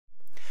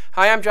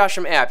Hi, I'm Josh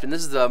from abt, and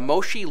this is the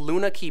Moshi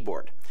Luna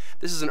keyboard.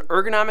 This is an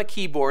ergonomic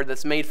keyboard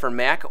that's made for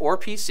Mac or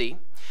PC.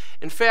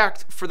 In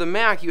fact, for the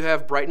Mac, you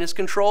have brightness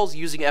controls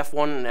using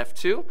F1 and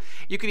F2.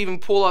 You could even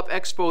pull up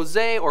Expose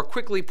or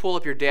quickly pull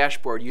up your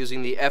dashboard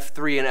using the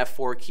F3 and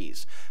F4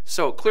 keys.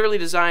 So, clearly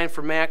designed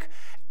for Mac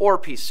or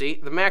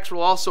PC. The Macs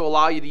will also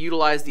allow you to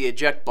utilize the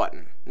eject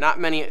button. Not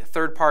many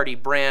third-party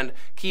brand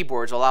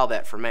keyboards allow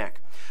that for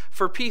Mac.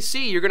 For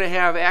PC, you're going to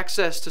have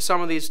access to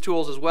some of these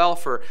tools as well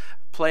for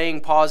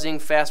playing, pausing,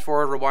 fast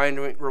forward,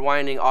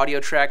 rewinding audio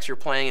tracks you're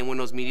playing in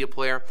Windows Media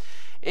Player.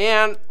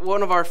 And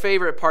one of our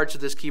favorite parts of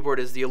this keyboard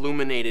is the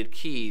Illuminated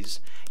keys.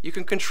 You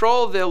can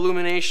control the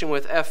illumination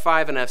with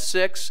F5 and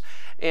F6,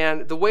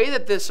 and the way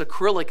that this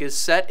acrylic is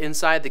set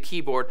inside the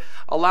keyboard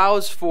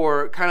allows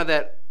for kind of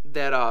that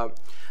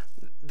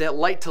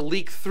light to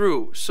leak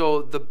through,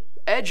 so the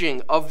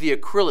edging of the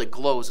acrylic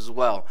glows as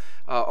well.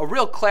 A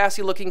real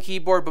classy looking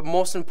keyboard, but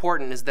most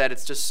important is that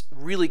it's just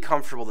really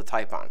comfortable to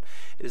type on.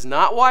 It is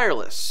not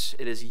wireless,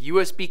 it is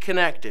USB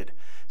connected,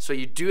 so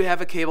you do have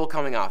a cable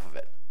coming off of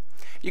it.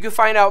 You can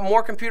find out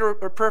more computer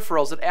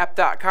peripherals at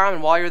abt.com,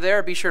 and while you're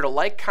there, be sure to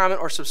like, comment,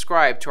 or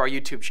subscribe to our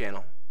YouTube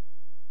channel.